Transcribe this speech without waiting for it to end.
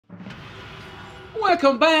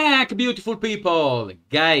Welcome back, beautiful people!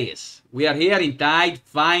 Guys, we are here in Tide,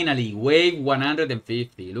 finally, wave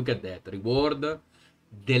 150. Look at that. Reward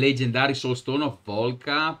the legendary soulstone of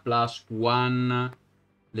Volca, plus 1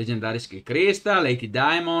 legendary skill crystal, 80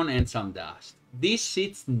 diamond, and some dust. This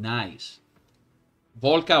sits nice.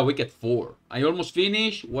 Volca wicket 4. I almost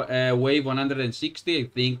finished wave 160. I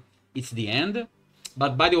think it's the end.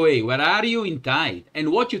 But by the way, where are you in Tide?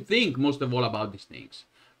 And what you think most of all about these things?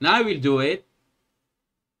 Now I will do it.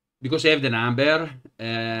 Because I have the number,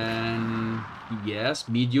 and yes,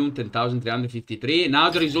 medium 10,353.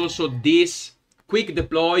 Now there is also this quick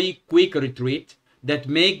deploy, quick retreat that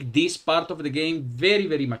make this part of the game very,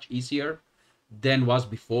 very much easier than was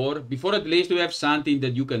before. Before at least you have something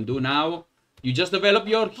that you can do. Now you just develop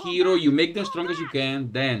your hero, you make them strong as you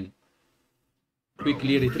can, then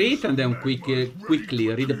quickly retreat and then quickly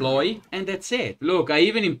redeploy, and that's it. Look, I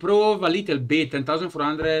even improve a little bit,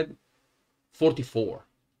 10,444.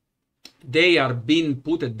 They are being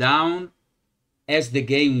put down as the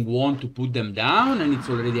game want to put them down, and it's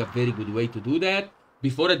already a very good way to do that.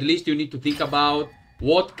 Before at least you need to think about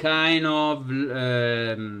what kind of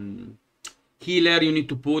healer you need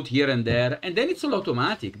to put here and there, and then it's all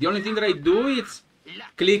automatic. The only thing that I do is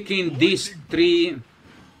clicking these 3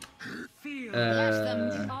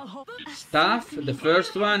 stuff. The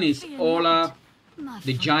first one is Ola,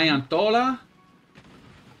 the giant Ola.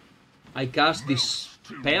 I cast this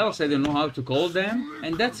spells, I don't know how to call them,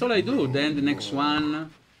 and that's all I do. Then the next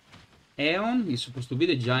one, Aeon, is supposed to be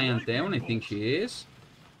the giant Aeon, I think she is.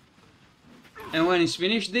 And when it's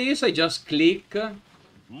finished this, I just click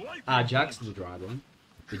Ajax, the dragon.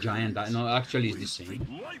 The giant, no, actually it's the same.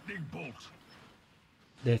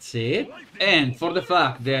 That's it. And for the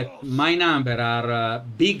fact that my number are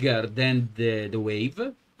bigger than the wave,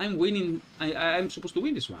 I'm winning. I'm supposed to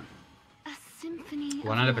win this one.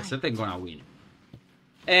 100% I'm gonna win.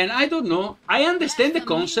 And I don't know, I understand the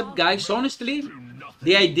concept, guys, honestly.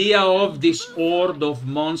 The idea of this horde of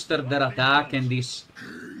monsters that attack and this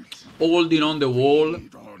holding on the wall.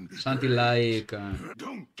 Something like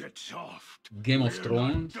Game of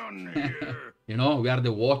Thrones. You know, we are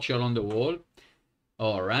the watcher on the wall.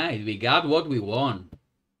 Alright, we got what we want.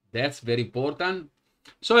 That's very important.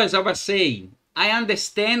 So as I was saying, I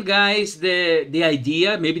understand, guys, the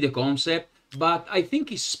idea, maybe the concept, but I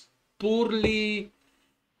think it's poorly...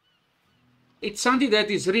 It's something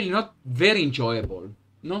that is really not very enjoyable.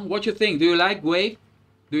 No? What you think? Do you like Wave?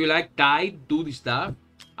 Do you like Tide? Do this stuff?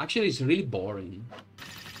 Actually, it's really boring.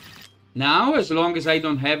 Now, as long as I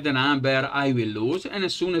don't have the number, I will lose. And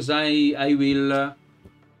as soon as I will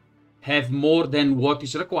have more than what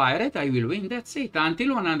is required, I will win. That's it.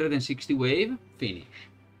 Until 160 wave, finish.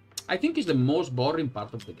 I think it's the most boring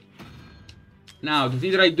part of the game. Now, the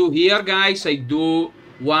thing that I do here, guys, I do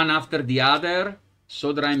one after the other,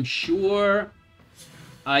 so that I'm sure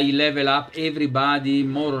I level up everybody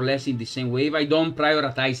more or less in the same wave. I don't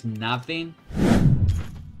prioritize nothing.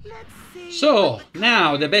 So,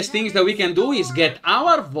 now the best things that we can do is get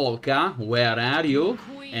our Volca. Where are you?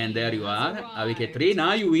 And there you are, a wicket 3.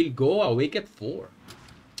 Now you will go a wicket 4.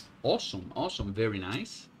 Awesome, awesome, very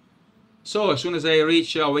nice. So, as soon as I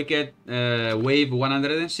reach a wicket wave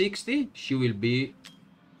 160, she will be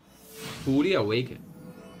fully awakened.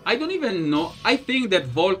 I don't even know. I think that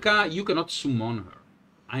Volca, you cannot summon her.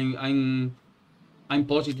 I'm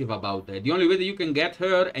positive about that. The only way that you can get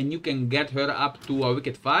her, and you can get her up to a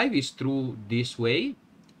wicket 5, is through this way,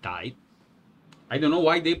 Tide. I don't know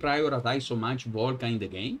why they prioritize so much Volca in the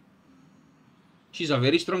game. She's a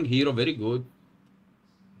very strong hero, very good,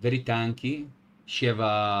 very tanky. She have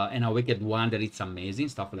an awakened one that it's amazing,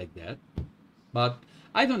 stuff like that. But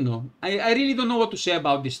I don't know. I really don't know what to say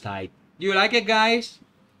about this Tide. Do you like it, guys?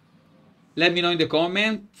 Let me know in the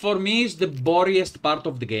comment. For me, it's the boriest part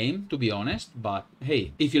of the game, to be honest. But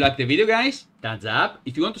hey, if you like the video, guys, thumbs up.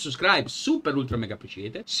 If you want to subscribe, super ultra mega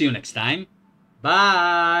appreciated. See you next time.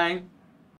 Bye!